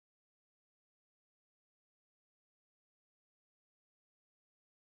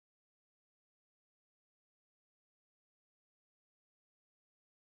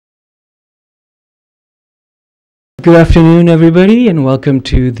Good afternoon, everybody, and welcome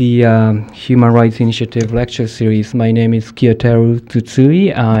to the Human Rights Initiative lecture series. My name is Kyoteru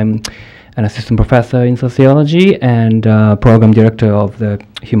Tsutsui. I'm an assistant professor in sociology and program director of the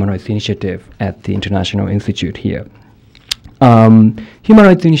Human Rights Initiative at the International Institute here. Human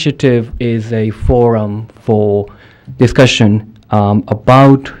Rights Initiative is a forum for discussion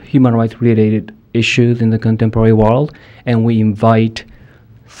about human rights related issues in the contemporary world, and we invite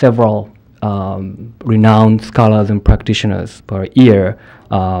several renowned scholars and practitioners per year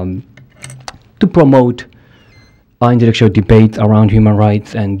to promote intellectual debates around human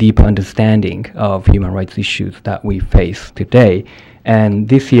rights and deeper understanding of human rights issues that we face today. And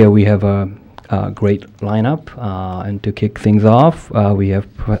this year we have a great lineup, and to kick things off, we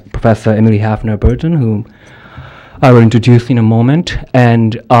have Professor Emilie Hafner-Burton, whom I will introduce in a moment.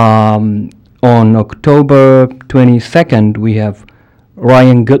 And on October 22nd, we have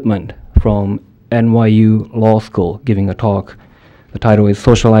Ryan Goodman from NYU Law School giving a talk. The title is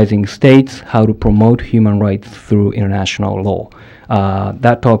Socializing States, How to Promote Human Rights Through International Law.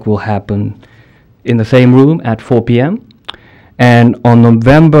 That talk will happen in the same room at 4 p.m. And on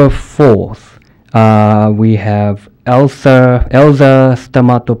November 4th, we have Elsa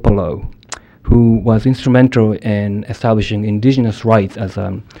Stamatopoulos, who was instrumental in establishing indigenous rights as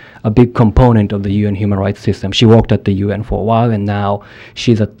a big component of the UN human rights system. She worked at the UN for a while, and now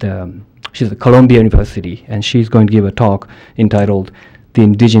she's at Columbia University, and she's going to give a talk entitled The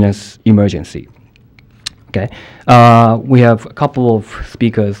Indigenous Emergency. Okay, we have a couple of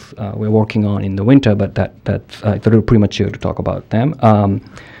speakers we're working on in the winter, but that's it's a little premature to talk about them.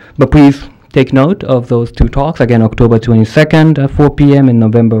 But please take note of those two talks, again, October 22nd at 4 p.m. and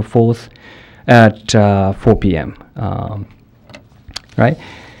November 4th at 4 p.m. Right?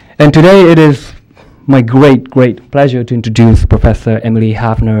 And today it is my great pleasure to introduce Professor Emilie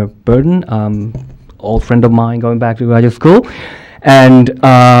Hafner-Burton, old friend of mine going back to graduate school. And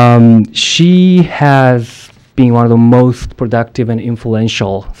she has been one of the most productive and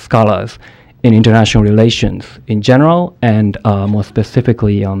influential scholars in international relations in general, and more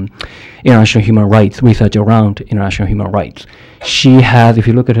specifically international human rights, research around international human rights. She has, if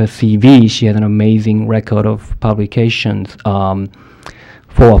you look at her CV, she has an amazing record of publications, 4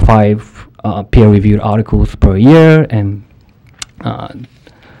 or 5 peer-reviewed articles per year, and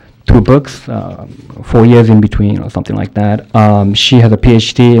 2 books, 4 years in between, or something like that. She has a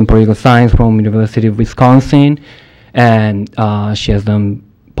PhD in political science from University of Wisconsin, and she has done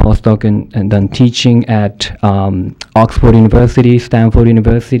postdoc and done teaching at Oxford University, Stanford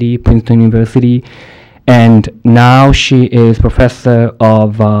University, Princeton University, and now she is professor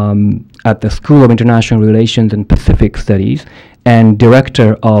of at the School of International Relations and Pacific Studies, and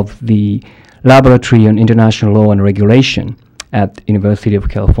director of the Laboratory on International Law and Regulation at the University of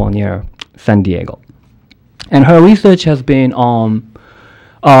California, San Diego. And her research has been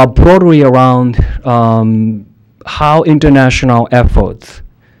broadly around how international efforts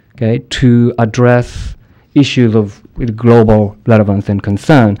to address issues with global relevance and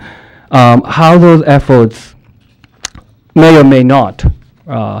concern, how those efforts may or may not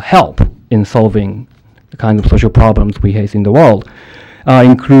help in solving the kinds of social problems we face in the world,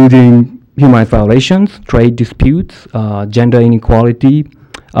 including human rights violations, trade disputes, gender inequality,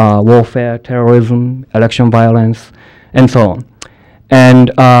 warfare, terrorism, election violence, and so on.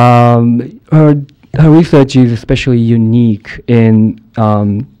 And her research is especially unique in,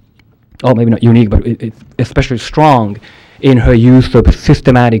 or maybe not unique, but it's especially strong in her use of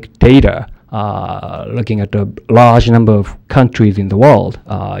systematic data, looking at a large number of countries in the world,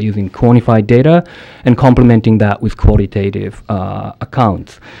 using quantified data and complementing that with qualitative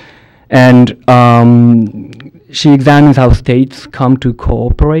accounts. And she examines how states come to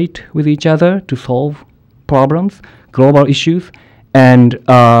cooperate with each other to solve problems, global issues, and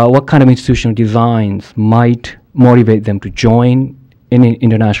what kind of institutional designs might motivate them to join in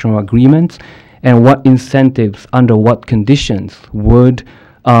international agreements, and what incentives, under what conditions, would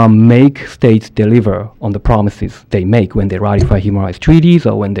make states deliver on the promises they make when they ratify human rights treaties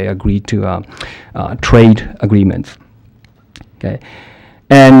or when they agree to trade agreements. Okay,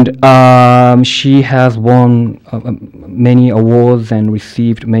 and she has won many awards and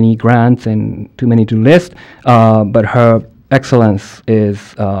received many grants, and too many to list. But her excellence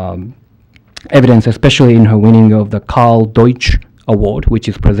is evidenced especially in her winning of the Karl Deutsch Award, which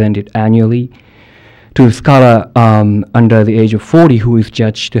is presented annually to a scholar under the age of 40 who is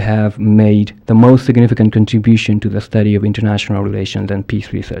judged to have made the most significant contribution to the study of international relations and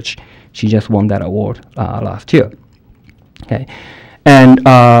peace research. She just won that award last year. Okay, and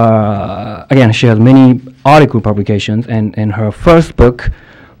again, she has many article publications, and her first book,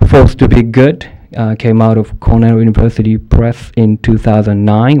 Forced to Be Good, came out of Cornell University Press in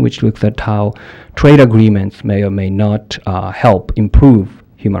 2009, which looks at how trade agreements may or may not help improve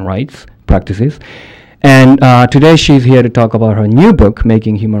human rights practices. And today she's here to talk about her new book,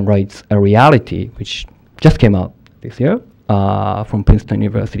 Making Human Rights a Reality, which just came out this year from Princeton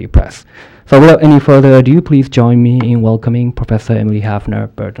University Press. So without any further ado, please join me in welcoming Professor Emilie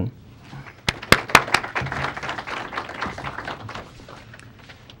Hafner-Burton.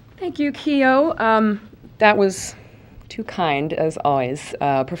 Thank you, Kyo. That was too kind, as always.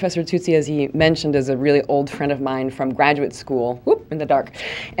 Professor Tutsi, as he mentioned, is a really old friend of mine from graduate school. Whoop, in the dark.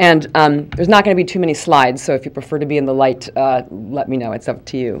 And there's not going to be too many slides, so if you prefer to be in the light, let me know. It's up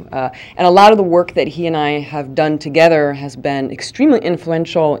to you. And a lot of the work that he and I have done together has been extremely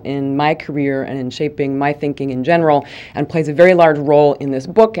influential in my career and in shaping my thinking in general, and plays a very large role in this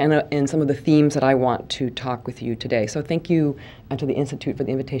book and in some of the themes that I want to talk with you today. So thank you to the Institute for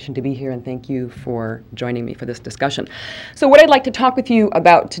the invitation to be here, and thank you for joining me for this discussion. So what I'd like to talk with you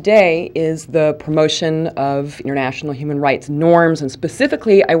about today is the promotion of international human rights norms, and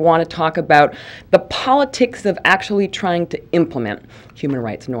specifically I want to talk about the politics of actually trying to implement human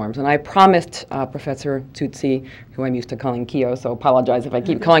rights norms. And I promised Professor Tutsi, who I'm used to calling Kyo, so apologize if I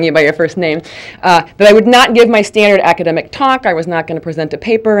keep calling you by your first name, that I would not give my standard academic talk. I was not going to present a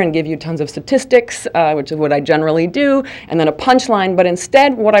paper and give you tons of statistics, which is what I generally do, and then a punchline, but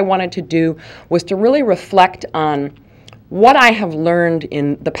instead what I wanted to do was to really reflect on what I have learned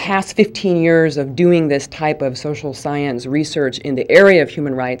in the past 15 years of doing this type of social science research in the area of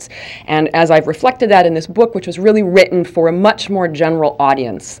human rights. And as I've reflected that in this book, which was really written for a much more general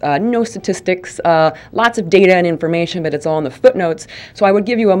audience, no statistics, lots of data and information, but it's all in the footnotes. So I would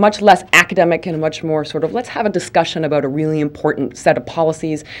give you a much less academic and a much more sort of, let's have a discussion about a really important set of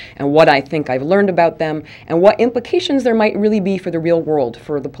policies and what I think I've learned about them and what implications there might really be for the real world,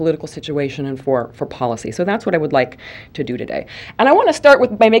 for the political situation and for policy. So that's what I would like to do today. And I want to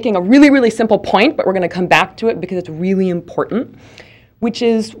start by making a really, really simple point, but we're going to come back to it because it's really important, which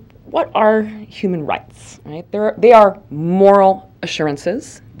is, what are human rights? Right? They are moral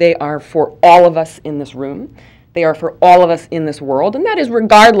assurances. They are for all of us in this room. They are for all of us in this world, and that is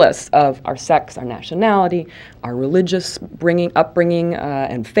regardless of our sex, our nationality, our religious upbringing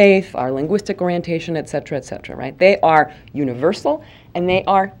and faith, our linguistic orientation, et cetera, right? They are universal, and they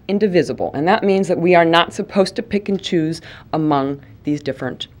are indivisible, and that means that we are not supposed to pick and choose among these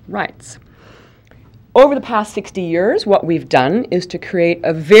different rights. Over the past 60 years, what we've done is to create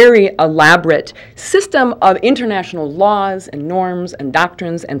a very elaborate system of international laws and norms and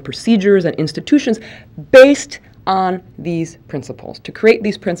doctrines and procedures and institutions based on these principles, to create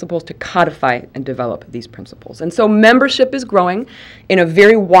these principles, to codify and develop these principles. And so membership is growing in a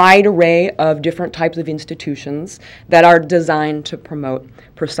very wide array of different types of institutions that are designed to promote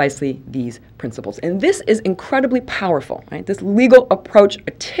precisely these principles. And this is incredibly powerful, right? This legal approach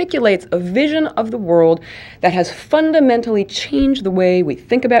articulates a vision of the world that has fundamentally changed the way we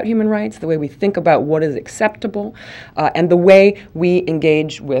think about human rights, the way we think about what is acceptable, and the way we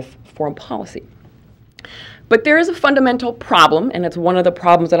engage with foreign policy. But there is a fundamental problem, and it's one of the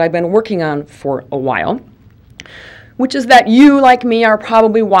problems that I've been working on for a while, which is that you, like me, are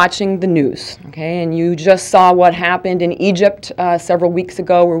probably watching the news, okay? And you just saw what happened in Egypt several weeks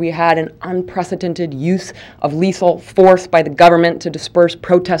ago, where we had an unprecedented use of lethal force by the government to disperse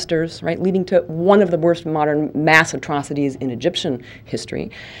protesters, right, leading to one of the worst modern mass atrocities in Egyptian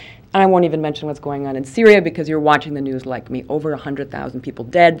history. And I won't even mention what's going on in Syria, because you're watching the news like me. Over 100,000 people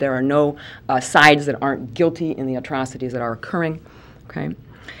dead. There are no sides that aren't guilty in the atrocities that are occurring. Okay?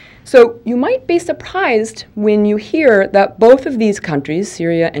 So you might be surprised when you hear that both of these countries,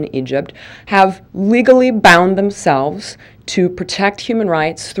 Syria and Egypt, have legally bound themselves to protect human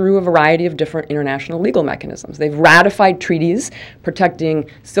rights through a variety of different international legal mechanisms. They've ratified treaties protecting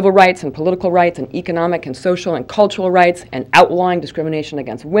civil rights and political rights and economic and social and cultural rights, and outlawing discrimination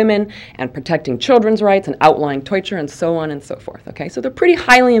against women, and protecting children's rights, and outlawing torture, and so on and so forth. Okay? So they're pretty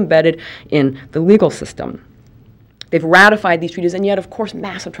highly embedded in the legal system. They've ratified these treaties, and yet, of course,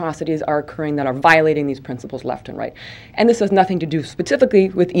 mass atrocities are occurring that are violating these principles left and right. And this has nothing to do specifically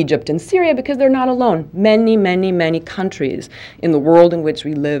with Egypt and Syria, because they're not alone. Many, many, many countries in the world in which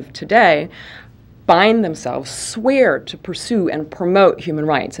we live today bind themselves, swear to pursue and promote human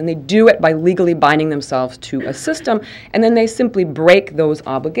rights, and they do it by legally binding themselves to a system, and then they simply break those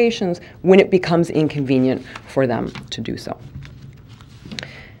obligations when it becomes inconvenient for them to do so.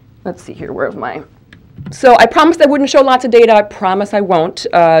 Let's see here, where am I? So I promised I wouldn't show lots of data. I promise I won't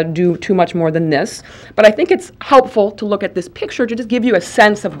do too much more than this. But I think it's helpful to look at this picture to just give you a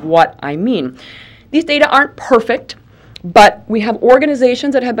sense of what I mean. These data aren't perfect. But we have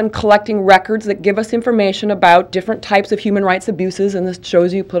organizations that have been collecting records that give us information about different types of human rights abuses, and this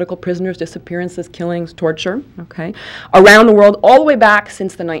shows you political prisoners, disappearances, killings, torture, okay, around the world all the way back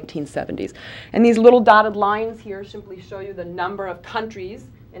since the 1970s. And these little dotted lines here simply show you the number of countries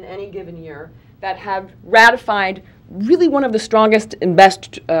in any given year that have ratified really one of the strongest and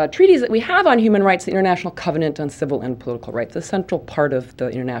best treaties that we have on human rights, the International Covenant on Civil and Political Rights, a central part of the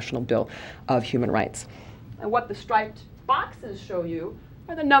International Bill of Human Rights. And what the striped boxes show you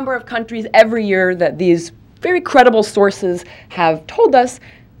are the number of countries every year that these very credible sources have told us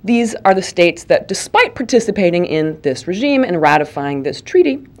these are the states that, despite participating in this regime and ratifying this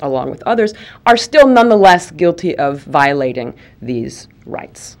treaty, along with others, are still nonetheless guilty of violating these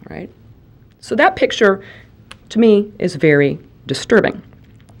rights, right? So that picture, to me, is very disturbing.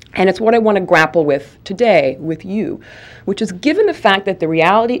 And it's what I want to grapple with today with you, which is given the fact that the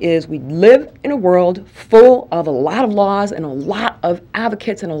reality is we live in a world full of a lot of laws and a lot of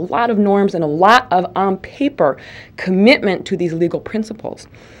advocates and a lot of norms and a lot of, on paper, commitment to these legal principles.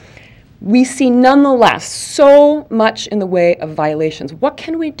 We see nonetheless so much in the way of violations. What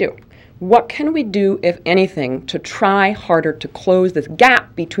can we do? What can we do, if anything, to try harder to close this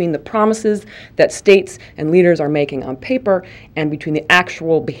gap between the promises that states and leaders are making on paper and between the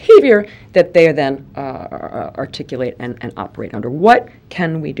actual behavior that they then articulate and operate under? What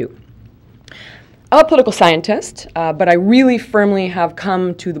can we do? I'm a political scientist, but I really firmly have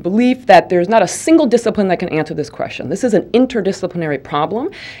come to the belief that there's not a single discipline that can answer this question. This is an interdisciplinary problem,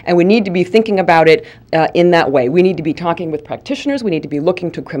 and we need to be thinking about it in that way. We need to be talking with practitioners. We need to be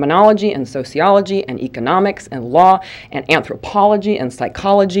looking to criminology and sociology and economics and law and anthropology and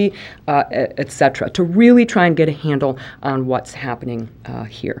psychology, et cetera, to really try and get a handle on what's happening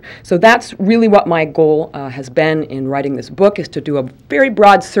here. So that's really what my goal has been in writing this book, is to do a very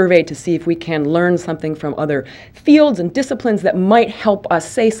broad survey to see if we can learn something from other fields and disciplines that might help us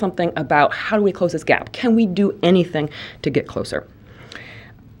say something about how do we close this gap? Can we do anything to get closer?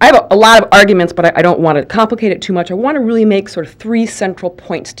 I have a lot of arguments, but I don't want to complicate it too much. I want to really make sort of three central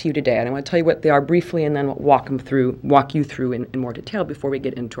points to you today, and I want to tell you what they are briefly, and then we'll walk you through in more detail before we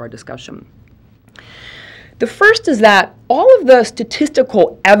get into our discussion. The first is that all of the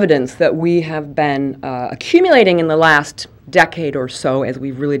statistical evidence that we have been accumulating in the last decade or so as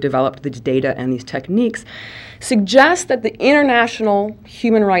we've really developed these data and these techniques suggests that the international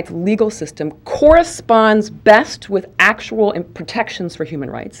human rights legal system corresponds best with actual protections for human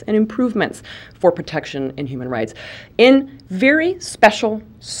rights and improvements for protection in human rights in very special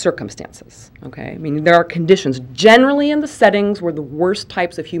circumstances, okay? I mean, there are conditions generally in the settings where the worst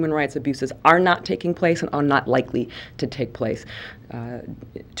types of human rights abuses are not taking place and are not likely to take place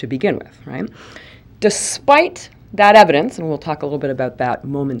to begin with, right? Despite that evidence, and we'll talk a little bit about that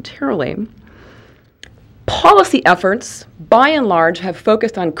momentarily, policy efforts, by and large, have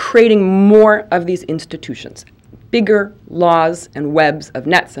focused on creating more of these institutions, bigger laws and webs of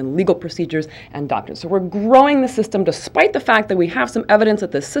nets and legal procedures and doctrines. So we're growing the system despite the fact that we have some evidence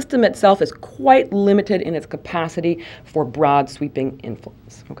that the system itself is quite limited in its capacity for broad, sweeping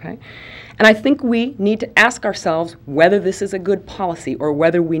influence, okay? And I think we need to ask ourselves whether this is a good policy or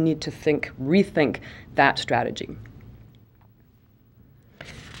whether we need to rethink that strategy.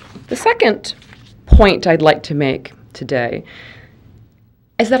 The second point I'd like to make today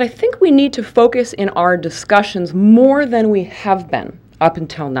is that I think we need to focus in our discussions more than we have been up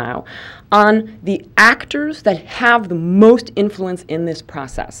until now on the actors that have the most influence in this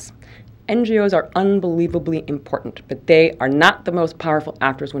process. NGOs are unbelievably important, but they are not the most powerful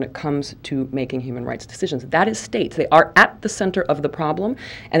actors when it comes to making human rights decisions. That is states. They are at the center of the problem,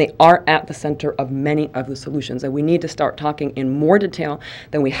 and they are at the center of many of the solutions. And we need to start talking in more detail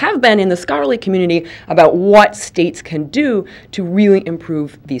than we have been in the scholarly community about what states can do to really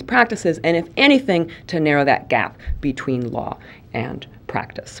improve these practices, and if anything, to narrow that gap between law and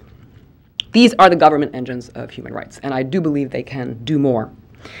practice. These are the government engines of human rights, and I do believe they can do more.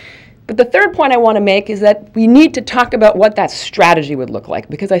 But the third point I want to make is that we need to talk about what that strategy would look like,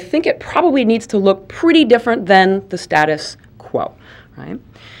 because I think it probably needs to look pretty different than the status quo, right?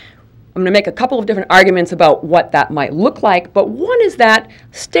 I'm going to make a couple of different arguments about what that might look like, but one is that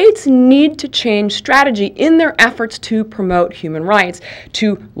states need to change strategy in their efforts to promote human rights,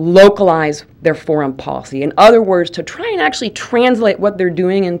 to localize their foreign policy. In other words, to try and actually translate what they're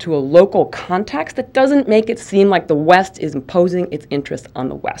doing into a local context that doesn't make it seem like the West is imposing its interests on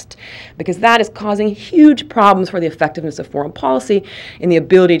the West, because that is causing huge problems for the effectiveness of foreign policy and the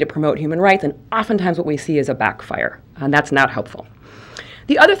ability to promote human rights, and oftentimes what we see is a backfire, and that's not helpful.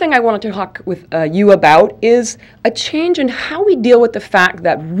 The other thing I wanted to talk with you about is a change in how we deal with the fact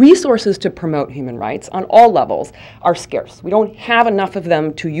that resources to promote human rights on all levels are scarce. We don't have enough of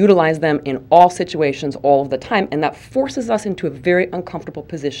them to utilize them in all situations all of the time, and that forces us into a very uncomfortable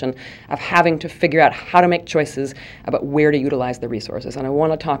position of having to figure out how to make choices about where to utilize the resources. And I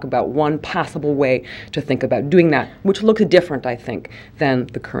want to talk about one possible way to think about doing that, which looks different, I think, than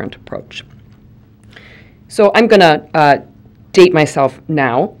the current approach. So I'm going to date myself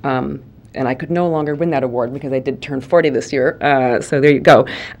now, and I could no longer win that award because I did turn 40 this year, so there you go.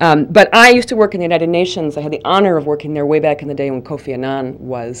 But I used to work in the United Nations. I had the honor of working there way back in the day when Kofi Annan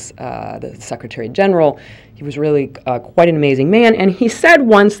was the Secretary General. He was really quite an amazing man, and he said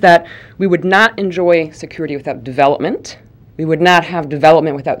once that we would not enjoy security without development, we would not have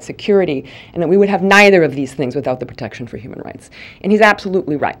development without security, and that we would have neither of these things without the protection for human rights. And he's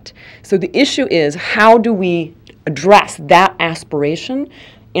absolutely right. So the issue is, how do we address that aspiration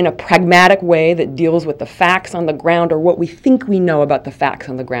in a pragmatic way that deals with the facts on the ground, or what we think we know about the facts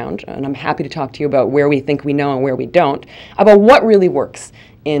on the ground? And I'm happy to talk to you about where we think we know and where we don't, about what really works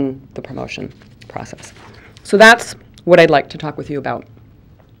in the promotion process. So that's what I'd like to talk with you about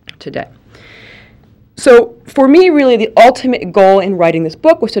today. So for me, really, the ultimate goal in writing this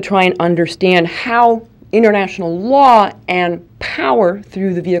book was to try and understand how international law and power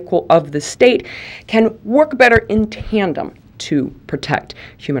through the vehicle of the state can work better in tandem to protect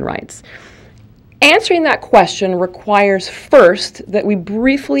human rights. Answering that question requires first that we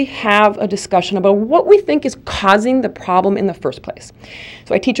briefly have a discussion about what we think is causing the problem in the first place.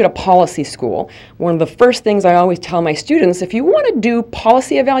 So I teach at a policy school. One of the first things I always tell my students, if you want to do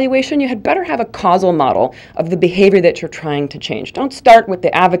policy evaluation, you had better have a causal model of the behavior that you're trying to change. Don't start with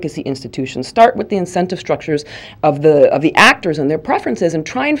the advocacy institutions. Start with the incentive structures of the actors and their preferences, and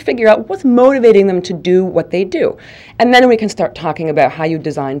try and figure out what's motivating them to do what they do. And then we can start talking about how you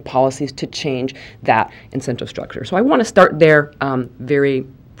design policies to change that incentive structure. So I want to start there very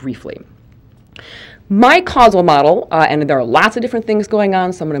briefly. My causal model, and there are lots of different things going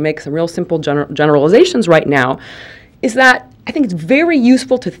on, so I'm going to make some real simple generalizations right now, is that I think it's very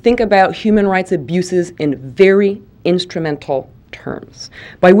useful to think about human rights abuses in very instrumental terms,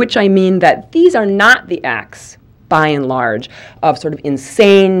 by which I mean that these are not the acts, by and large, of sort of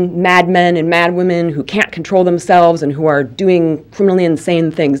insane madmen and madwomen who can't control themselves and who are doing criminally insane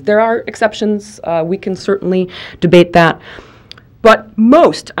things. There are exceptions. We can certainly debate that. But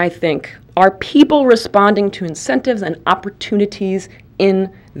most, I think, are people responding to incentives and opportunities in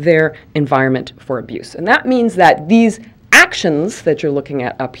their environment for abuse. And that means that these actions that you're looking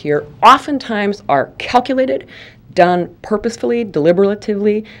at up here oftentimes are calculated, done purposefully,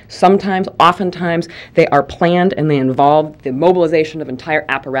 deliberatively. Sometimes, oftentimes, they are planned and they involve the mobilization of entire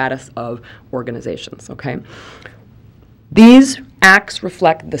apparatus of organizations, okay? These acts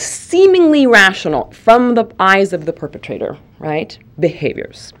reflect the seemingly rational, from the eyes of the perpetrator, right,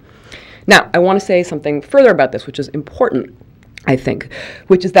 behaviors. Now, I want to say something further about this, which is important, I think,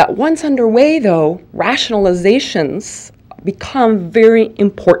 which is that once underway, though, rationalizations become very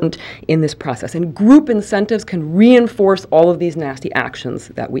important in this process, and group incentives can reinforce all of these nasty actions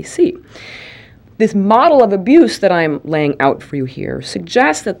that we see. This model of abuse that I'm laying out for you here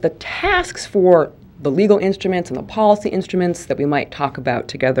suggests that the tasks for the legal instruments and the policy instruments that we might talk about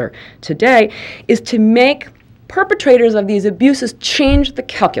together today is to make perpetrators of these abuses change the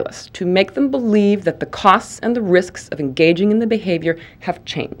calculus, to make them believe that the costs and the risks of engaging in the behavior have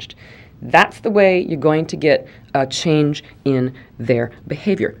changed. That's the way you're going to get a change in their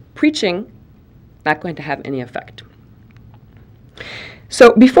behavior. Preaching, not going to have any effect.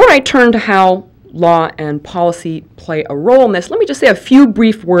 So before I turn to how law and policy play a role in this, let me just say a few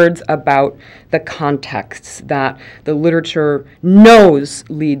brief words about the contexts that the literature knows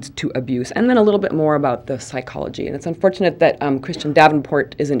leads to abuse, and then a little bit more about the psychology. And it's unfortunate that Christian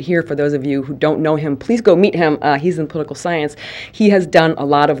Davenport isn't here. For those of you who don't know him, please go meet him. He's in political science. He has done a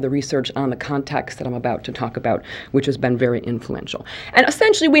lot of the research on the context that I'm about to talk about, which has been very influential. And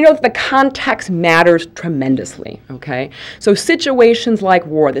essentially, we know that the context matters tremendously, okay? So situations like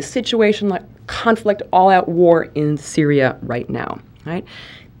war, the situation like conflict, all-out war in Syria right now, right?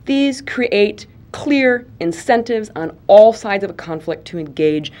 These create clear incentives on all sides of a conflict to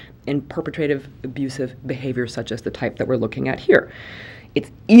engage in perpetrative abusive behavior such as the type that we're looking at here.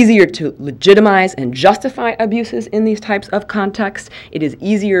 It's easier to legitimize and justify abuses in these types of contexts. It is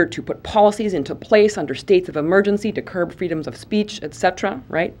easier to put policies into place under states of emergency to curb freedoms of speech, etc.,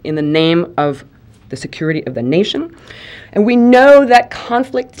 right, in the name of the security of the nation. And we know that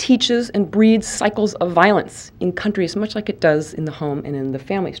conflict teaches and breeds cycles of violence in countries, much like it does in the home and in the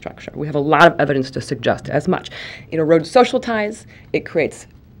family structure. We have a lot of evidence to suggest as much. It erodes social ties, it creates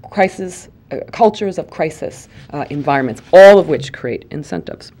crisis, cultures of crisis environments, all of which create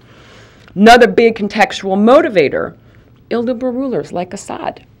incentives. Another big contextual motivator, illiberal rulers like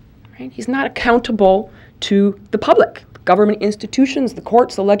Assad. Right? He's not accountable to the public. Government institutions, the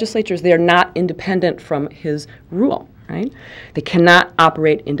courts, the legislatures, they are not independent from his rule. Right? They cannot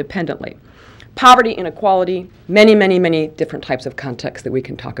operate independently. Poverty, inequality, many, many, many different types of contexts that we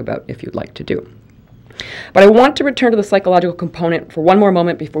can talk about if you'd like to do. But I want to return to the psychological component for one more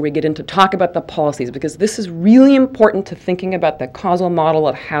moment before we get into talk about the policies, because this is really important to thinking about the causal model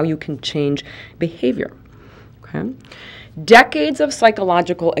of how you can change behavior. Okay? Decades of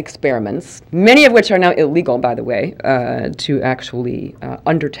psychological experiments, many of which are now illegal, by the way, to actually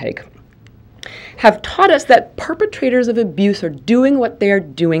undertake, have taught us that perpetrators of abuse are doing what they are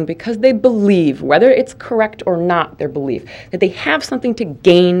doing because they believe, whether it's correct or not, their belief, that they have something to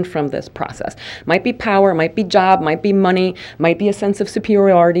gain from this process. Might be power, might be job, might be money, might be a sense of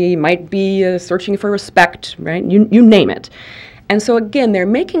superiority, might be searching for respect, right? You name it. And so again, they're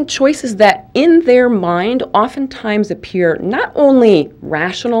making choices that in their mind oftentimes appear not only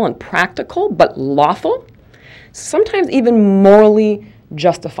rational and practical, but lawful, sometimes even morally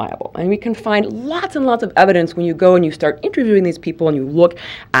justifiable. And we can find lots and lots of evidence when you go and you start interviewing these people and you look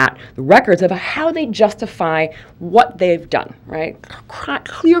at the records of how they justify what they've done, right?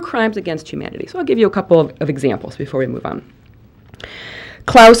 Clear crimes against humanity. So I'll give you a couple of examples before we move on.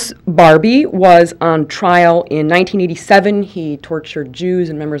 Klaus Barbie was on trial in 1987. He tortured Jews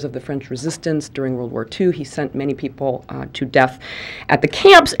and members of the French resistance during World War II. He sent many people to death at the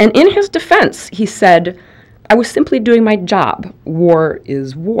camps. And in his defense, he said, "I was simply doing my job. War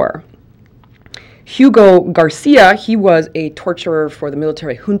is war." Hugo Garcia, he was a torturer for the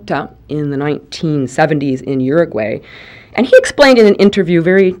military junta in the 1970s in Uruguay. And he explained in an interview,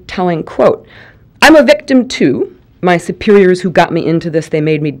 very telling quote, "I'm a victim too. My superiors who got me into this, they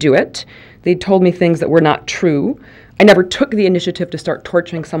made me do it. They told me things that were not true. I never took the initiative to start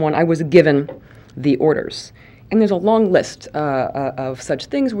torturing someone. I was given the orders." And there's a long list of such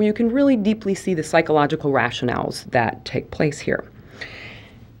things where you can really deeply see the psychological rationales that take place here.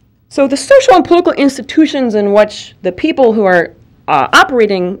 So the social and political institutions in which the people who are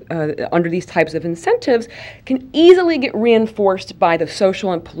operating under these types of incentives can easily get reinforced by the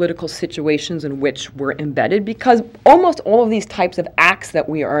social and political situations in which we're embedded, because almost all of these types of acts that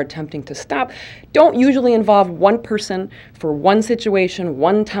we are attempting to stop don't usually involve one person for one situation,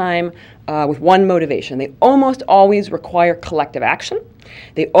 one time, with one motivation. They almost always require collective action.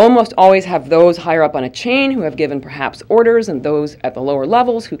 They almost always have those higher up on a chain who have given perhaps orders, and those at the lower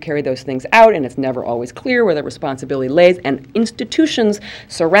levels who carry those things out, and it's never always clear where the responsibility lays, and institutions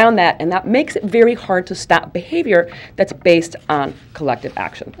surround that, and that makes it very hard to stop behavior that's based on collective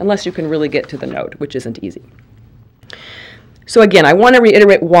action, unless you can really get to the node, which isn't easy. So again, I want to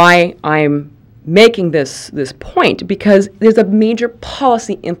reiterate why I'm making this point, because there's a major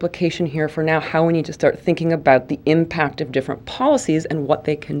policy implication here for now how we need to start thinking about the impact of different policies and what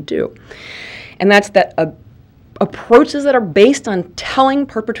they can do. And that's that approaches that are based on telling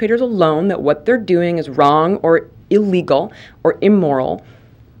perpetrators alone that what they're doing is wrong or illegal or immoral,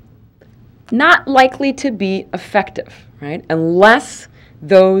 not likely to be effective, right? Unless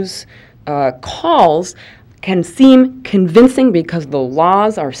those calls can seem convincing because the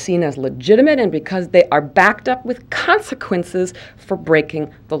laws are seen as legitimate and because they are backed up with consequences for breaking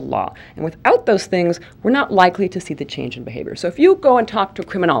the law. And without those things, we're not likely to see the change in behavior. So if you go and talk to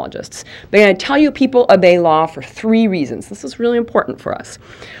criminologists, they're going to tell you people obey law for 3 reasons. This is really important for us.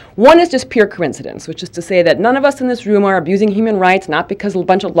 One is just pure coincidence, which is to say that none of us in this room are abusing human rights, not because a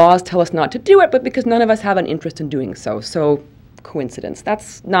bunch of laws tell us not to do it, but because none of us have an interest in doing so. So coincidence.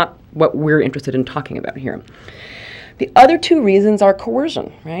 That's not what we're interested in talking about here. The other 2 reasons are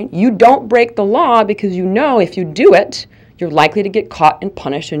coercion, right? You don't break the law because you know if you do it, you're likely to get caught and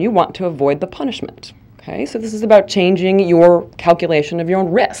punished, and you want to avoid the punishment, okay? So this is about changing your calculation of your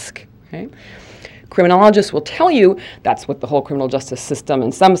own risk, okay? Criminologists will tell you that's what the whole criminal justice system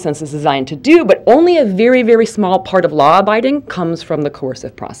in some sense is designed to do, but only a very, very small part of law abiding comes from the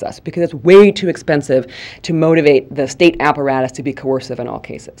coercive process, because it's way too expensive to motivate the state apparatus to be coercive in all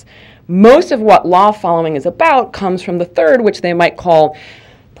cases. Most of what law following is about comes from the third, which they might call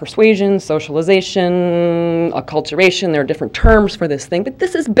persuasion, socialization, acculturation. There are different terms for this thing, but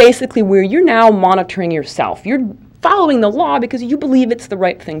this is basically where you're now monitoring yourself. You're following the law because you believe it's the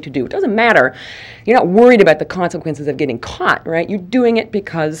right thing to do. It doesn't matter. You're not worried about the consequences of getting caught, right? You're doing it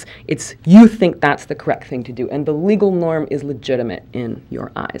because you think that's the correct thing to do, and the legal norm is legitimate in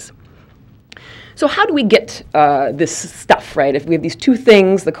your eyes. So how do we get this stuff, right? If we have these two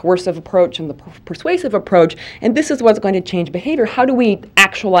things, the coercive approach and the persuasive approach, and this is what's going to change behavior, how do we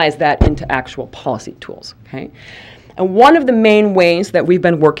actualize that into actual policy tools, okay? And one of the main ways that we've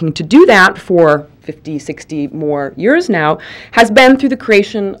been working to do that for 50, 60 more years now has been through the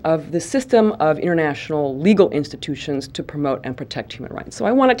creation of the system of international legal institutions to promote and protect human rights. So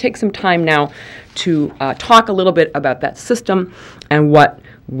I want to take some time now to talk a little bit about that system and what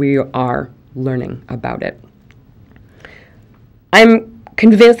we are learning about it. I'm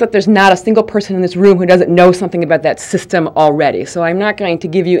convinced that there's not a single person in this room who doesn't know something about that system already. So I'm not going to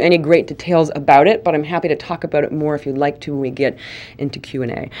give you any great details about it, but I'm happy to talk about it more if you'd like to when we get into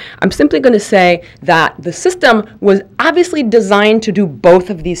Q&A. I'm simply going to say that the system was obviously designed to do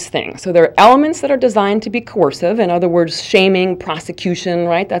both of these things. So there are elements that are designed to be coercive, in other words, shaming, prosecution,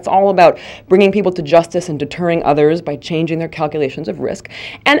 right? That's all about bringing people to justice and deterring others by changing their calculations of risk,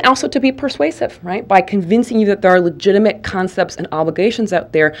 and also to be persuasive, right? By convincing you that there are legitimate concepts and obligations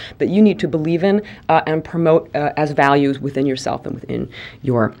out there that you need to believe in and promote as values within yourself and within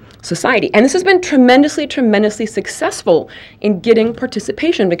your society. And this has been tremendously, tremendously successful in getting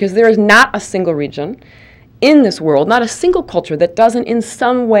participation, because there is not a single region in this world, not a single culture that doesn't in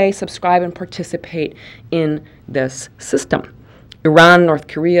some way subscribe and participate in this system. Iran, North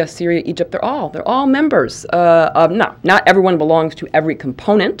Korea, Syria, Egypt, they're all members of, not everyone belongs to every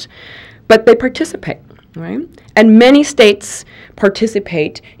component, but they participate. Right? And many states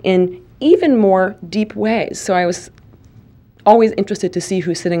participate in even more deep ways. So I was always interested to see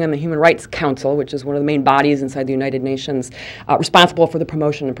who's sitting on the Human Rights Council, which is one of the main bodies inside the United Nations responsible for the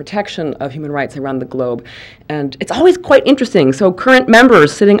promotion and protection of human rights around the globe. And it's always quite interesting. So current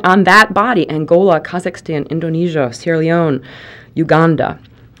members sitting on that body: Angola, Kazakhstan, Indonesia, Sierra Leone, Uganda.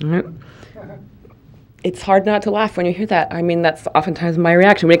 Right? It's hard not to laugh when you hear that. I mean, that's oftentimes my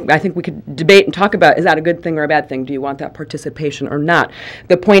reaction. I think we could debate and talk about, is that a good thing or a bad thing? Do you want that participation or not?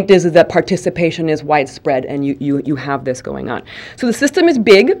 The point is that participation is widespread, and you have this going on. So the system is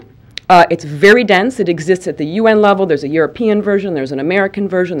big. It's very dense. It exists at the UN level. There's a European version. There's an American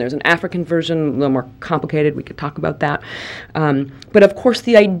version. There's an African version, a little more complicated. We could talk about that. But of course,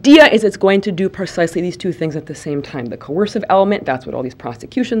 the idea is it's going to do precisely these two things at the same time: the coercive element, that's what all these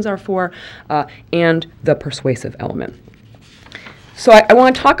prosecutions are for, and the persuasive element. So I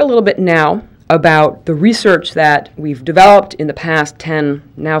want to talk a little bit now about the research that we've developed in the past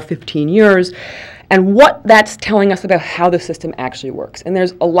 10, now 15 years, and what that's telling us about how the system actually works. And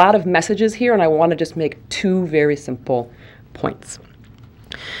there's a lot of messages here, and I want to just make two very simple points.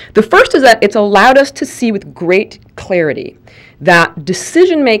 The first is that it's allowed us to see with great clarity that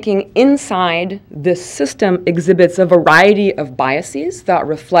decision-making inside this system exhibits a variety of biases that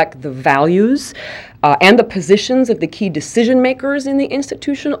reflect the values and the positions of the key decision-makers in the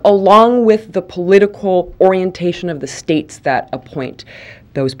institution, along with the political orientation of the states that appoint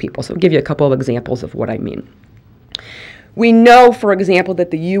those people. So I'll give you a couple of examples of what I mean. We know, for example, that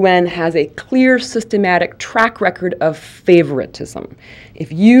the UN has a clear systematic track record of favoritism.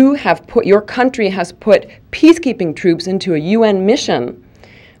 If your country has put peacekeeping troops into a UN mission,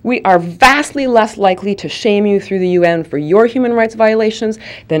 we are vastly less likely to shame you through the UN for your human rights violations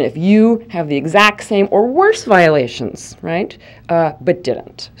than if you have the exact same or worse violations, right, but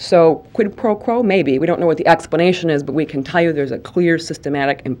didn't. So quid pro quo, maybe. We don't know what the explanation is, but we can tell you there's a clear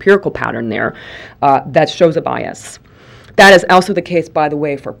systematic empirical pattern there that shows a bias. That is also the case, by the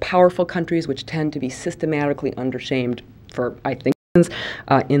way, for powerful countries, which tend to be systematically undershamed for, I think,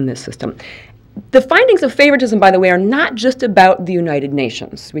 in this system. The findings of favoritism, by the way, are not just about the United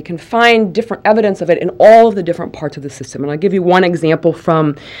Nations. We can find different evidence of it in all of the different parts of the system. And I'll give you one example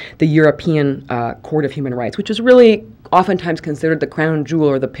from the European Court of Human Rights, which is really oftentimes considered the crown jewel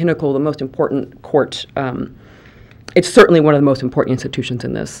or the pinnacle, the most important court. It's certainly one of the most important institutions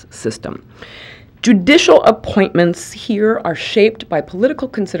in this system. Judicial appointments here are shaped by political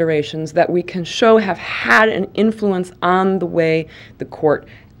considerations that we can show have had an influence on the way the court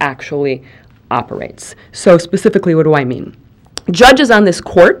actually operates. So specifically, what do I mean? Judges on this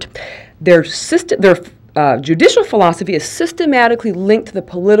court, their judicial philosophy is systematically linked to the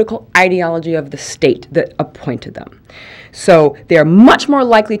political ideology of the state that appointed them. So they are much more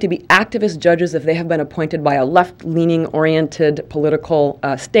likely to be activist judges if they have been appointed by a left-leaning oriented political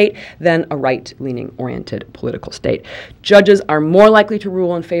state than a right-leaning oriented political state. Judges are more likely to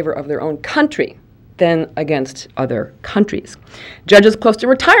rule in favor of their own country than against other countries. Judges close to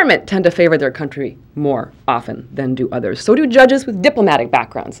retirement tend to favor their country more often than do others. So do judges with diplomatic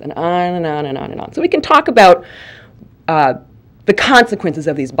backgrounds, and on and on and on and on. So we can talk about the consequences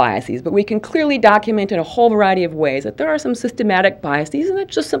of these biases, but we can clearly document in a whole variety of ways that there are some systematic biases, and that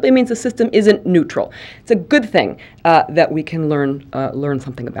just simply means the system isn't neutral. It's a good thing that we can learn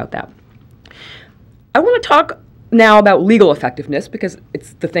something about that. I want to talk now about legal effectiveness because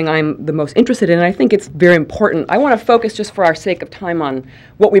it's the thing I'm the most interested in, and I think it's very important. I want to focus, just for our sake of time, on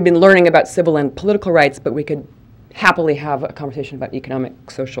what we've been learning about civil and political rights, but we could happily have a conversation about economic,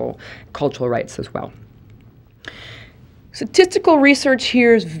 social, cultural rights as well. Statistical research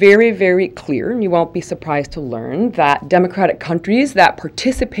here is very, very clear, and you won't be surprised to learn that democratic countries that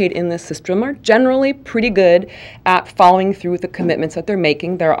participate in this system are generally pretty good at following through with the commitments that they're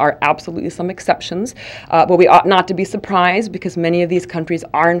making. There are absolutely some exceptions, but we ought not to be surprised because many of these countries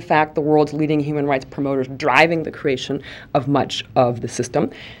are, in fact, the world's leading human rights promoters, driving the creation of much of the system.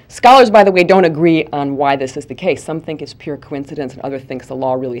 Scholars, by the way, don't agree on why this is the case. Some think it's pure coincidence, and others think the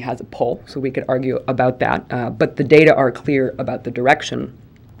law really has a pull, so we could argue about that, but the data are clear about the direction.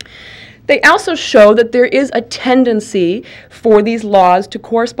 They also show that there is a tendency for these laws to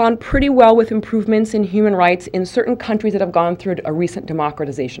correspond pretty well with improvements in human rights in certain countries that have gone through a recent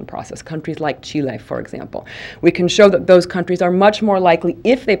democratization process, countries like Chile, for example. We can show that those countries are much more likely,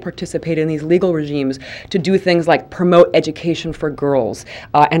 if they participate in these legal regimes, to do things like promote education for girls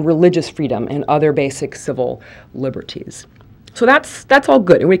and religious freedom and other basic civil liberties. So that's all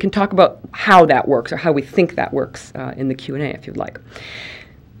good, and we can talk about how that works or how we think that works in the Q&A if you'd like.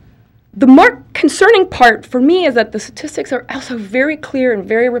 The more concerning part for me is that the statistics are also very clear and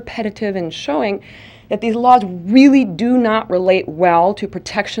very repetitive in showing that these laws really do not relate well to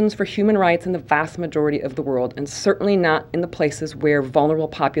protections for human rights in the vast majority of the world, and certainly not in the places where vulnerable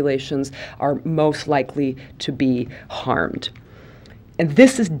populations are most likely to be harmed. And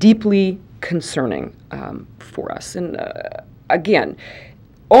this is deeply concerning for us. And again,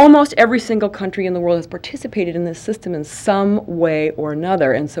 almost every single country in the world has participated in this system in some way or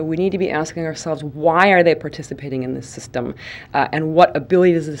another, and so we need to be asking ourselves, why are they participating in this system, and what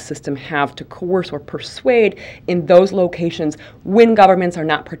ability does the system have to coerce or persuade in those locations when governments are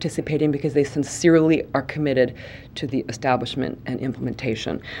not participating because they sincerely are committed to the establishment and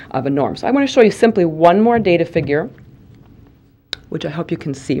implementation of a norm. So I want to show you simply one more data figure, which I hope you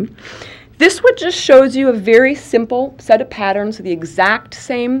can see. This one just shows you a very simple set of patterns, the exact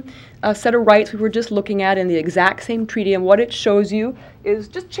same set of rights we were just looking at in the exact same treaty, and what it shows you is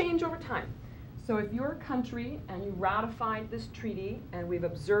just change over time. So if you're a country and you ratified this treaty and we've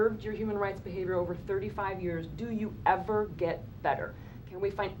observed your human rights behavior over 35 years, do you ever get better? Can we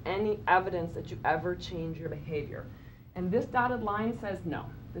find any evidence that you ever change your behavior? And this dotted line says no.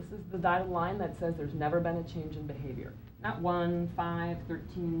 This is the dotted line that says there's never been a change in behavior. Not 1, 5,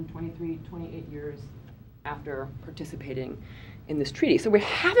 13, 23, 28 years after participating in this treaty. So we're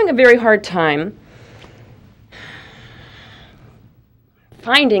having a very hard time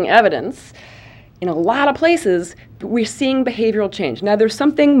finding evidence in a lot of places, but we're seeing behavioral change. Now there's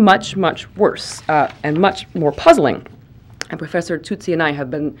something much, much worse and much more puzzling. And Professor Tutsi and I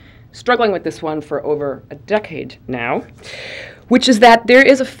have been struggling with this one for over a decade now, which is that there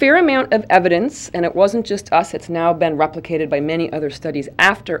is a fair amount of evidence, and it wasn't just us, it's now been replicated by many other studies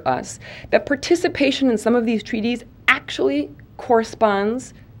after us, that participation in some of these treaties actually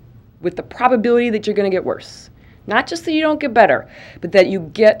corresponds with the probability that you're going to get worse. Not just that you don't get better, but that you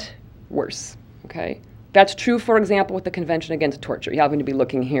get worse, okay? That's true, for example, with the Convention Against Torture. You happen to be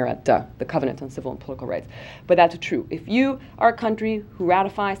looking here at the Covenant on Civil and Political Rights. But that's true. If you are a country who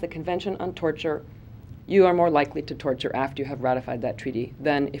ratifies the Convention on Torture, you are more likely to torture after you have ratified that treaty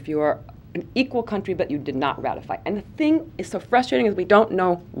than if you are an equal country but you did not ratify. And the thing is so frustrating is we don't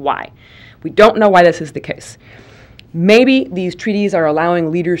know why. We don't know why this is the case. Maybe these treaties are allowing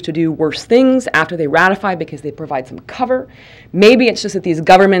leaders to do worse things after they ratify because they provide some cover. Maybe it's just that these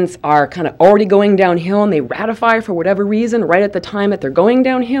governments are kind of already going downhill and they ratify for whatever reason right at the time that they're going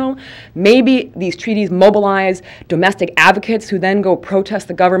downhill. Maybe these treaties mobilize domestic advocates who then go protest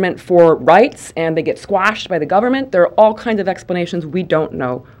the government for rights and they get squashed by the government. There are all kinds of explanations. We don't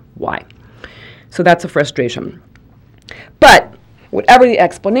know why. So that's a frustration. But whatever the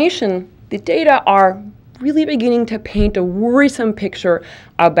explanation, the data are really beginning to paint a worrisome picture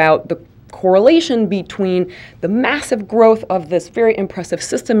about the correlation between the massive growth of this very impressive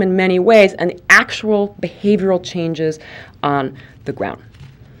system in many ways and the actual behavioral changes on the ground.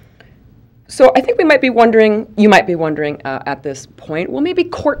 So I think we might be wondering, you might be wondering at this point, well, maybe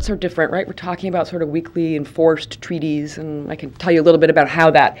courts are different, right? We're talking about sort of weakly enforced treaties, and I can tell you a little bit about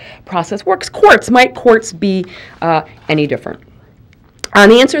how that process works. Might courts be any different? And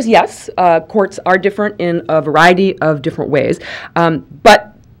the answer is yes. Courts are different in a variety of different ways, but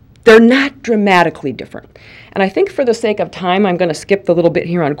they're not dramatically different. And I think for the sake of time, I'm going to skip the little bit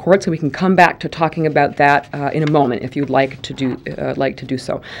here on courts, so we can come back to talking about that in a moment if you'd like to do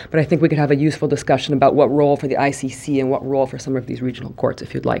so. But I think we could have a useful discussion about what role for the ICC and what role for some of these regional courts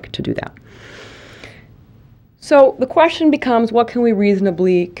if you'd like to do that. So the question becomes, what can we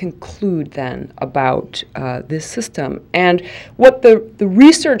reasonably conclude then about this system? And what the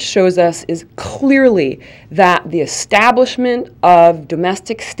research shows us is clearly that the establishment of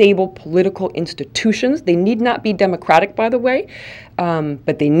domestic stable political institutions, they need not be democratic, by the way,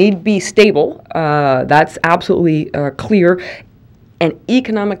 but they need be stable. That's absolutely clear. And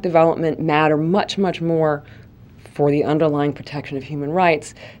economic development matter much, much more for the underlying protection of human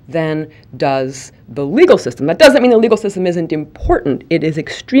rights than does the legal system. That doesn't mean the legal system isn't important. It is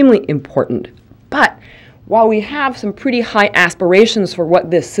extremely important. But while we have some pretty high aspirations for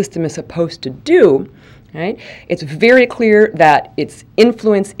what this system is supposed to do, right, it's very clear that its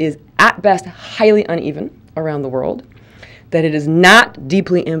influence is at best highly uneven around the world, that it is not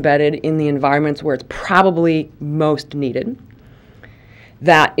deeply embedded in the environments where it's probably most needed,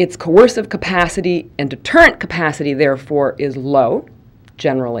 that its coercive capacity and deterrent capacity, therefore, is low,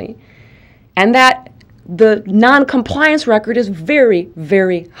 generally, and that the non-compliance record is very,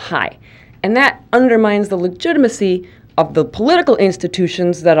 very high. And that undermines the legitimacy of the political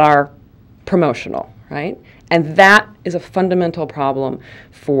institutions that are promotional, right? And that is a fundamental problem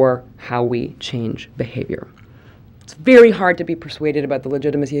for how we change behavior. It's very hard to be persuaded about the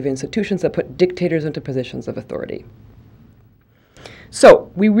legitimacy of institutions that put dictators into positions of authority.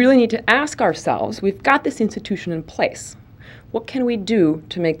 So we really need to ask ourselves, we've got this institution in place. What can we do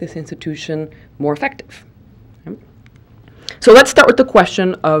to make this institution more effective? So let's start with the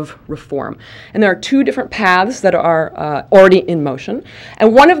question of reform. And there are two different paths that are already in motion.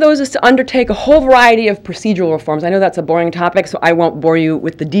 And one of those is to undertake a whole variety of procedural reforms. I know that's a boring topic, so I won't bore you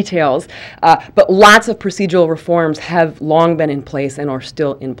with the details. But lots of procedural reforms have long been in place and are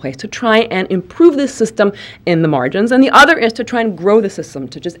still in place to try and improve this system in the margins. And the other is to try and grow the system,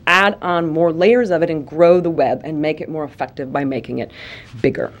 to just add on more layers of it and grow the web and make it more effective by making it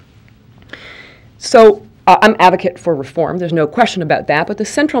bigger. So I'm an advocate for reform, there's no question about that, but the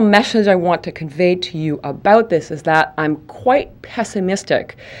central message I want to convey to you about this is that I'm quite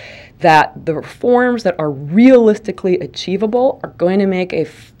pessimistic that the reforms that are realistically achievable are going to make a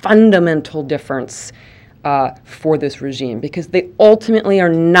fundamental difference for this regime, because they ultimately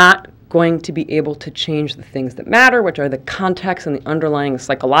are not going to be able to change the things that matter, which are the context and the underlying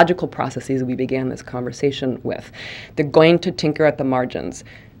psychological processes we began this conversation with. They're going to tinker at the margins.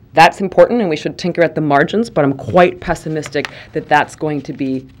 That's important, and we should tinker at the margins, but I'm quite pessimistic that that's going to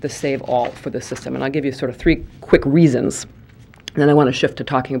be the save-all for the system. And I'll give you sort of three quick reasons, and then I want to shift to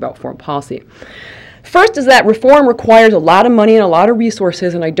talking about foreign policy. First is that reform requires a lot of money and a lot of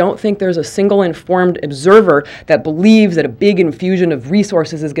resources, and I don't think there's a single informed observer that believes that a big infusion of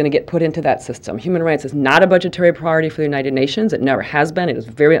resources is going to get put into that system. Human rights is not a budgetary priority for the United Nations. It never has been. It is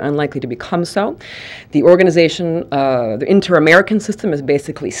very unlikely to become so. The organization, the inter-American system is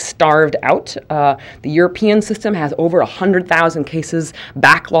basically starved out. The European system has over 100,000 cases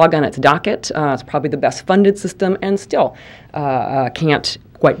backlog on its docket. It's probably the best funded system and still can't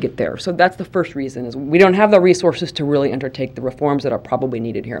quite get there. So that's the first reason, is we don't have the resources to really undertake the reforms that are probably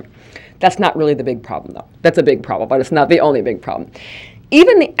needed here. That's not really the big problem, though. That's a big problem, but it's not the only big problem.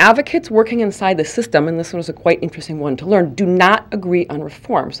 Even the advocates working inside the system, and this was a quite interesting one to learn, do not agree on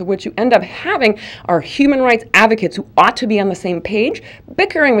reform. So what you end up having are human rights advocates who ought to be on the same page,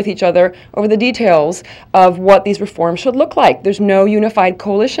 bickering with each other over the details of what these reforms should look like. There's no unified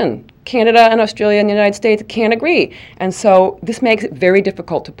coalition. Canada and Australia and the United States can't agree. And so this makes it very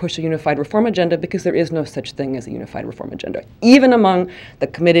difficult to push a unified reform agenda, because there is no such thing as a unified reform agenda, even among the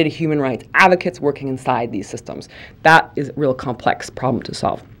committed human rights advocates working inside these systems. That is a real complex problem to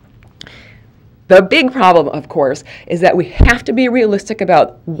solve. The big problem, of course, is that we have to be realistic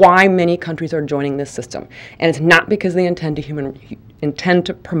about why many countries are joining this system. And it's not because they intend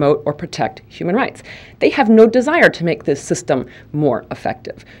to promote or protect human rights. They have no desire to make this system more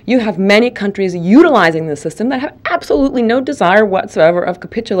effective. You have many countries utilizing this system that have absolutely no desire whatsoever of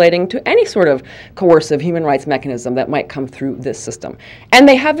capitulating to any sort of coercive human rights mechanism that might come through this system. And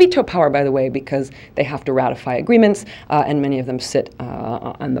they have veto power, by the way, because they have to ratify agreements, and many of them sit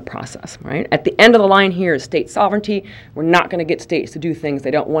on the process, right? At the end of the line here is state sovereignty. We're not going to get states to do things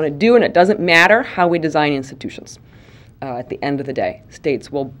they don't want to do, and it doesn't matter how we design institutions. At the end of the day,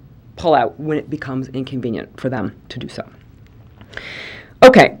 states will pull out when it becomes inconvenient for them to do so.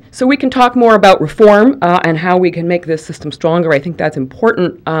 Okay, so we can talk more about reform and how we can make this system stronger. I think that's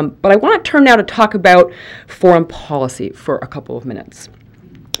important. But I want to turn now to talk about foreign policy for a couple of minutes.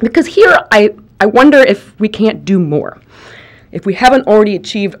 Because here I wonder if we can't do more. If we haven't already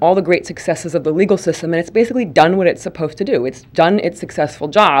achieved all the great successes of the legal system and it's basically done what it's supposed to do. It's done its successful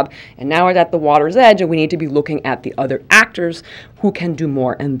job, and now it's at the water's edge, and we need to be looking at the other actors who can do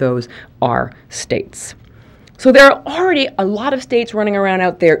more, and those are states. So there are already a lot of states running around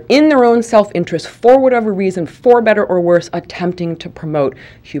out there in their own self-interest, for whatever reason, for better or worse, attempting to promote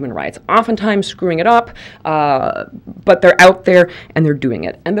human rights, oftentimes screwing it up, but they're out there and they're doing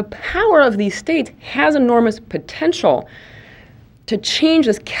it. And the power of these states has enormous potential to change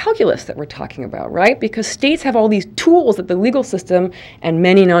this calculus that we're talking about, right? Because states have all these tools that the legal system and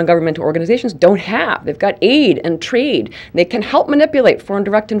many non-governmental organizations don't have. They've got aid and trade. They can help manipulate foreign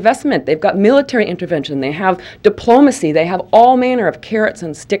direct investment. They've got military intervention. They have diplomacy. They have all manner of carrots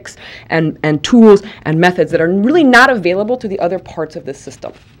and sticks and tools and methods that are really not available to the other parts of this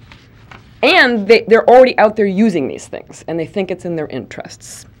system. And they're already out there using these things, and they think it's in their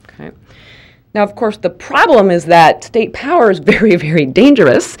interests, okay? Now, of course, the problem is that state power is very, very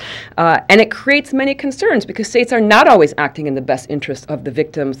dangerous, and it creates many concerns because states are not always acting in the best interest of the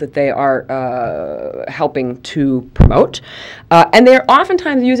victims that they are helping to promote. And they're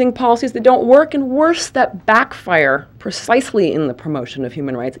oftentimes using policies that don't work, and worse, that backfire precisely in the promotion of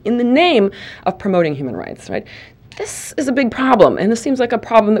human rights in the name of promoting human rights, right? This is a big problem, and this seems like a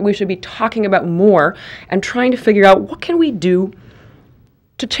problem that we should be talking about more and trying to figure out what can we do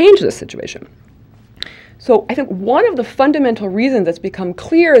to change this situation. So I think one of the fundamental reasons that's become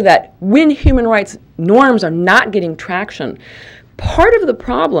clear that when human rights norms are not getting traction, part of the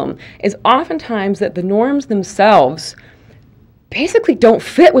problem is oftentimes that the norms themselves basically don't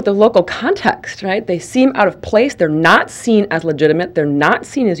fit with the local context, right? They seem out of place. They're not seen as legitimate. They're not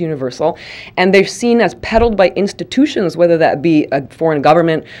seen as universal. And they're seen as peddled by institutions, whether that be a foreign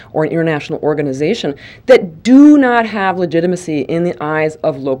government or an international organization, that do not have legitimacy in the eyes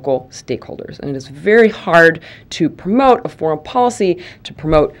of local stakeholders. And it is very hard to promote a foreign policy, to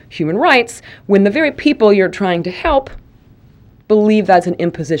promote human rights, when the very people you're trying to help believe that's an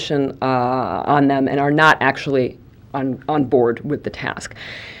imposition on them and are not actually on board with the task.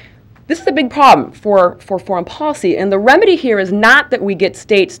 This is a big problem for foreign policy, and the remedy here is not that we get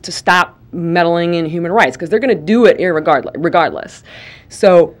states to stop meddling in human rights, because they're going to do it regardless.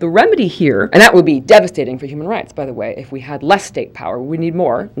 So the remedy here, and that would be devastating for human rights, by the way, if we had less state power. We need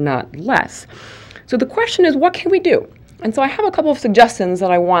more, not less. So the question is, what can we do? And so I have a couple of suggestions that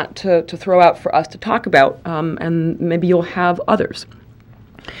I want to throw out for us to talk about, and maybe you'll have others.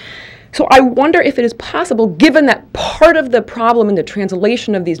 So I wonder if it is possible, given that part of the problem in the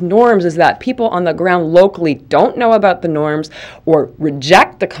translation of these norms is that people on the ground locally don't know about the norms or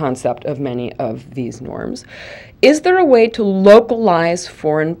reject the concept of many of these norms, is there a way to localize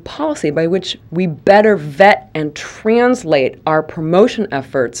foreign policy by which we better vet and translate our promotion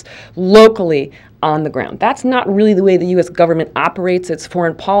efforts locally on the ground? That's not really the way the U.S. government operates its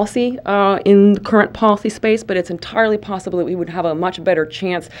foreign policy in the current policy space, but it's entirely possible that we would have a much better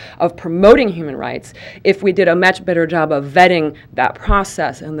chance of promoting human rights if we did a much better job of vetting that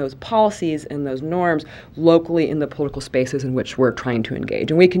process and those policies and those norms locally in the political spaces in which we're trying to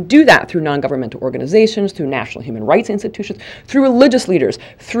engage. And we can do that through non-governmental organizations, through national human rights institutions, through religious leaders,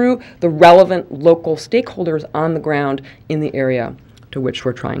 through the relevant local stakeholders on the ground in the area to which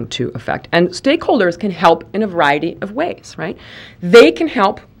we're trying to affect. And stakeholders can help in a variety of ways, right? They can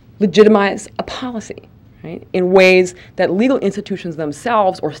help legitimize a policy, right, in ways that legal institutions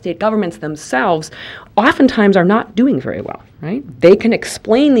themselves or state governments themselves oftentimes are not doing very well, right? They can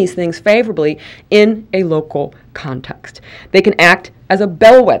explain these things favorably in a local context. They can act as a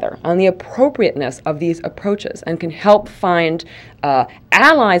bellwether on the appropriateness of these approaches and can help find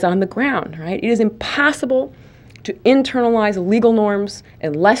allies on the ground, right? It is impossible to internalize legal norms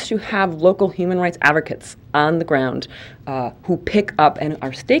unless you have local human rights advocates on the ground who pick up and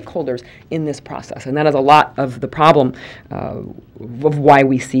are stakeholders in this process. And that is a lot of the problem of why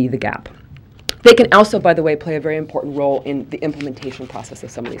we see the gap. They can also, by the way, play a very important role in the implementation process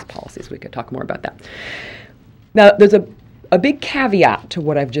of some of these policies. We could talk more about that. Now, there's a big caveat to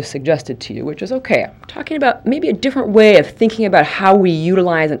what I've just suggested to you, which is, okay, I'm talking about maybe a different way of thinking about how we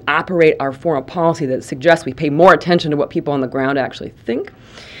utilize and operate our foreign policy that suggests we pay more attention to what people on the ground actually think.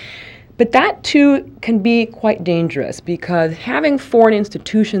 But that too can be quite dangerous, because having foreign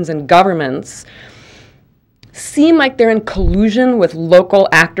institutions and governments seem like they're in collusion with local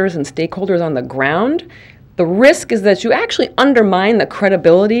actors and stakeholders on the ground, the risk is that you actually undermine the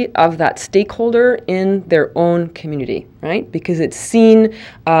credibility of that stakeholder in their own community, right? Because it's seen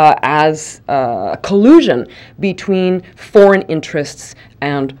as collusion between foreign interests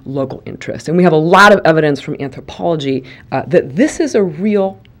and local interests. And we have a lot of evidence from anthropology that this is a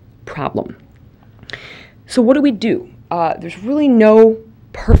real problem. So what do? There's really no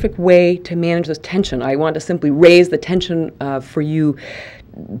perfect way to manage this tension. I want to simply raise the tension for you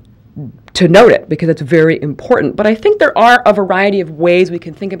to note it, because it's very important. But I think there are a variety of ways we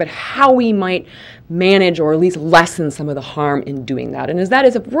can think about how we might manage or at least lessen some of the harm in doing that. And that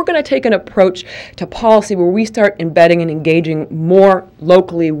is if we're going to take an approach to policy where we start embedding and engaging more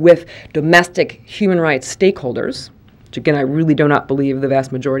locally with domestic human rights stakeholders, which again I really do not believe the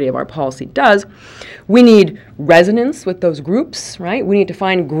vast majority of our policy does, we need resonance with those groups, right? We need to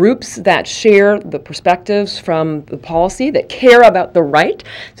find groups that share the perspectives from the policy, that care about the right.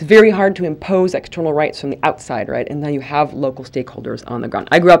 It's very hard to impose external rights from the outside, right? And then you have local stakeholders on the ground.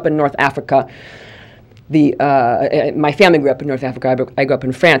 I grew up in North Africa. My family grew up in North Africa. I grew up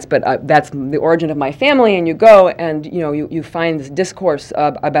in France, but that's the origin of my family. And you go and you find this discourse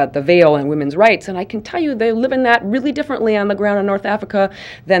about the veil and women's rights, and I can tell you they live in that really differently on the ground in North Africa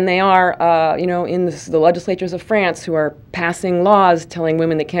than they are, in the legislatures of France, who are passing laws telling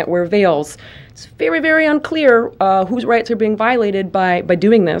women they can't wear veils. It's very, very unclear whose rights are being violated by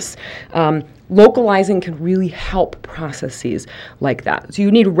doing this. Localizing can really help processes like that. So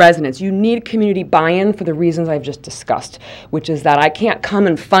you need resonance. You need community buy-in for the reasons I've just discussed, which is that I can't come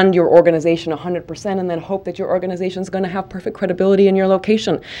and fund your organization 100% and then hope that your organization is going to have perfect credibility in your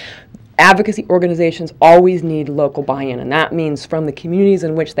location. Advocacy organizations always need local buy-in, and that means from the communities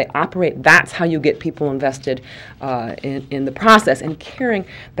in which they operate. That's how you get people invested in the process and caring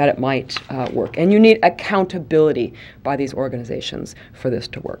that it might work. And you need accountability by these organizations for this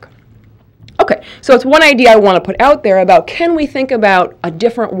to work. Okay, so it's one idea I want to put out there about, can we think about a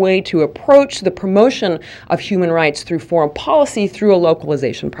different way to approach the promotion of human rights through foreign policy through a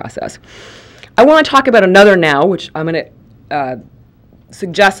localization process? I want to talk about another now, which I'm going to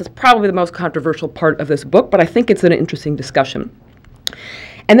suggest is probably the most controversial part of this book, but I think it's an interesting discussion.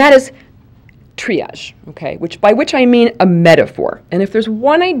 And that is triage, okay, by which I mean a metaphor. And if there's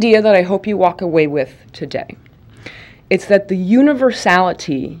one idea that I hope you walk away with today, it's that the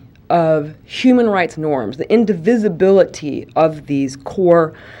universality of human rights norms, the indivisibility of these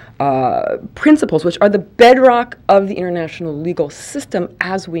core principles, which are the bedrock of the international legal system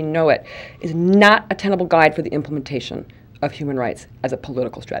as we know it, is not a tenable guide for the implementation of human rights as a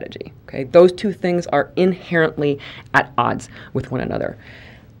political strategy. Okay? Those two things are inherently at odds with one another.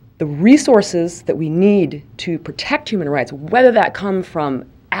 The resources that we need to protect human rights, whether that come from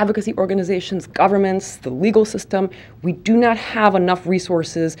advocacy organizations, governments, the legal system, we do not have enough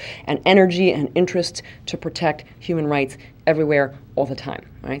resources and energy and interest to protect human rights everywhere all the time.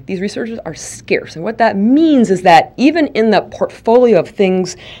 Right? These resources are scarce, and what that means is that even in the portfolio of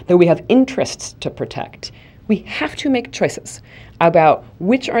things that we have interests to protect, we have to make choices about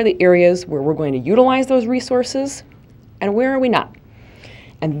which are the areas where we're going to utilize those resources and where are we not.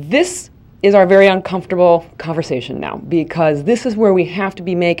 And this is our very uncomfortable conversation now, because this is where we have to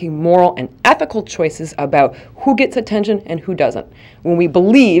be making moral and ethical choices about who gets attention and who doesn't. When we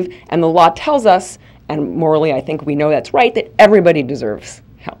believe, and the law tells us, and morally I think we know that's right, that everybody deserves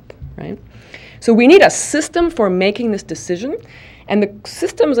help, right? So we need a system for making this decision, and the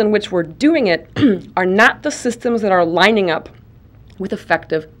systems in which we're doing it are not the systems that are lining up with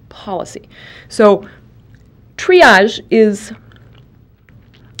effective policy. So triage is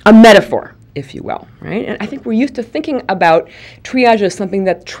a metaphor, if you will, right? And I think we're used to thinking about triage as something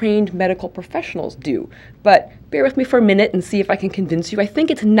that trained medical professionals do. But bear with me for a minute and see if I can convince you. I think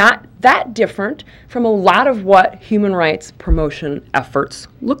it's not that different from a lot of what human rights promotion efforts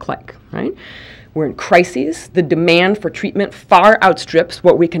look like, right? We're in crises. The demand for treatment far outstrips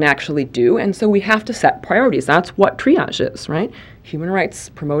what we can actually do, and so we have to set priorities. That's what triage is, right? Human rights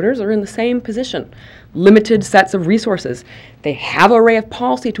promoters are in the same position. Limited sets of resources. They have an array of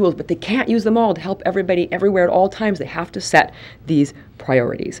policy tools, but they can't use them all to help everybody everywhere at all times. They have to set these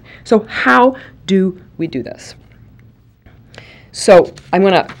priorities. So how do we do this? So I'm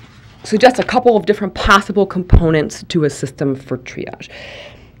going to suggest a couple of different possible components to a system for triage.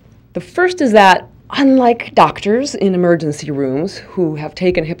 The first is that, unlike doctors in emergency rooms who have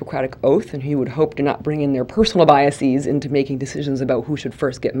taken a Hippocratic oath and who would hope to not bring in their personal biases into making decisions about who should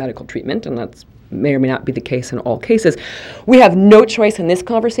first get medical treatment, and that's may or may not be the case in all cases. We have no choice in this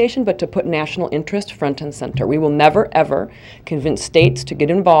conversation but to put national interest front and center. We will never, ever convince states to get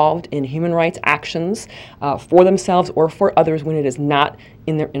involved in human rights actions for themselves or for others when it is not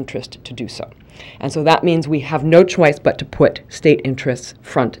in their interest to do so. And so that means we have no choice but to put state interests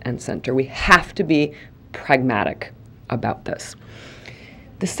front and center. We have to be pragmatic about this.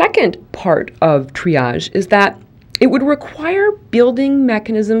 The second part of triage is that it would require building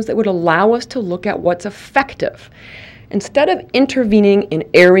mechanisms that would allow us to look at what's effective. Instead of intervening in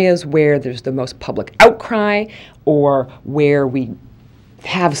areas where there's the most public outcry or where we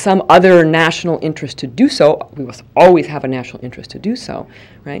have some other national interest to do so, we must always have a national interest to do so,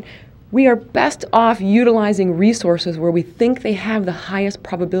 right? We are best off utilizing resources where we think they have the highest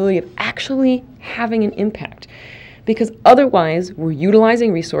probability of actually having an impact. Because otherwise, we're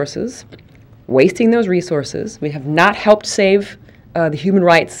utilizing resources, wasting those resources. We have not helped save the human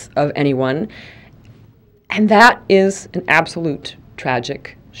rights of anyone. And that is an absolute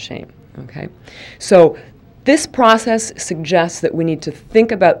tragic shame, okay? So this process suggests that we need to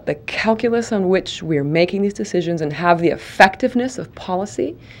think about the calculus on which we're making these decisions and have the effectiveness of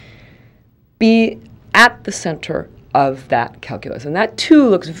policy be at the center of that calculus. And that, too,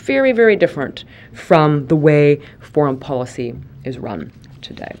 looks very, very different from the way foreign policy is run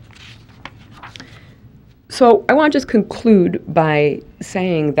today. So I want to just conclude by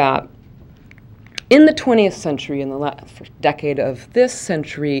saying that in the 20th century, in the last decade of this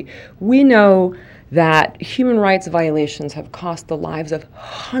century, we know that human rights violations have cost the lives of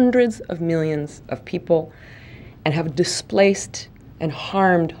hundreds of millions of people and have displaced and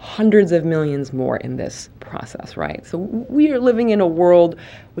harmed hundreds of millions more in this process, right? So we are living in a world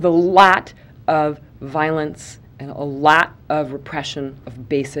with a lot of violence and a lot of repression of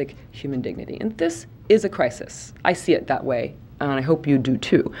basic human dignity. And this is a crisis. I see it that way, and I hope you do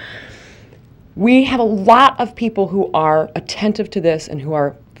too. We have a lot of people who are attentive to this and who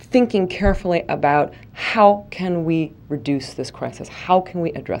are thinking carefully about how can we reduce this crisis? How can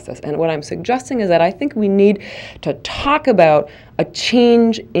we address this? And what I'm suggesting is that I think we need to talk about a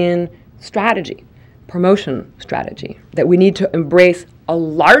change in strategy, promotion strategy, that we need to embrace a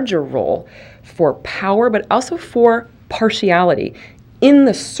larger role for power, but also for partiality in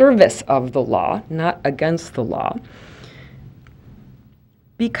the service of the law, not against the law,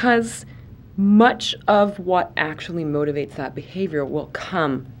 because much of what actually motivates that behavior will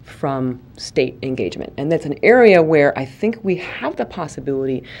come from state engagement. And that's an area where I think we have the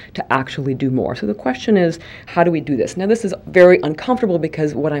possibility to actually do more. So the question is, how do we do this? Now, this is very uncomfortable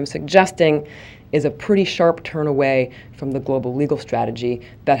because what I'm suggesting is a pretty sharp turn away from the global legal strategy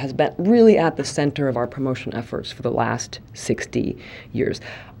that has been really at the center of our promotion efforts for the last 60 years.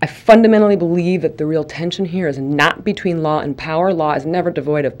 I fundamentally believe that the real tension here is not between law and power. Law is never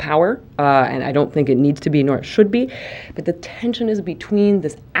devoid of power, and I don't think it needs to be, nor it should be. But the tension is between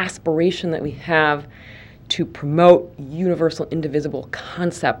this aspiration that we have to promote universal, indivisible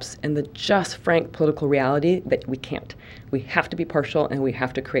concepts and the just, frank political reality that we can't. We have to be partial and we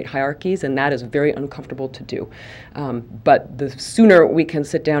have to create hierarchies, and that is very uncomfortable to do. But the sooner we can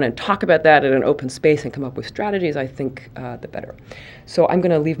sit down and talk about that in an open space and come up with strategies, I think the better. So I'm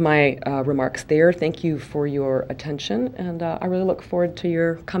going to leave my remarks there. Thank you for your attention, and I really look forward to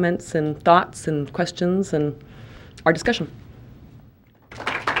your comments and thoughts and questions and our discussion.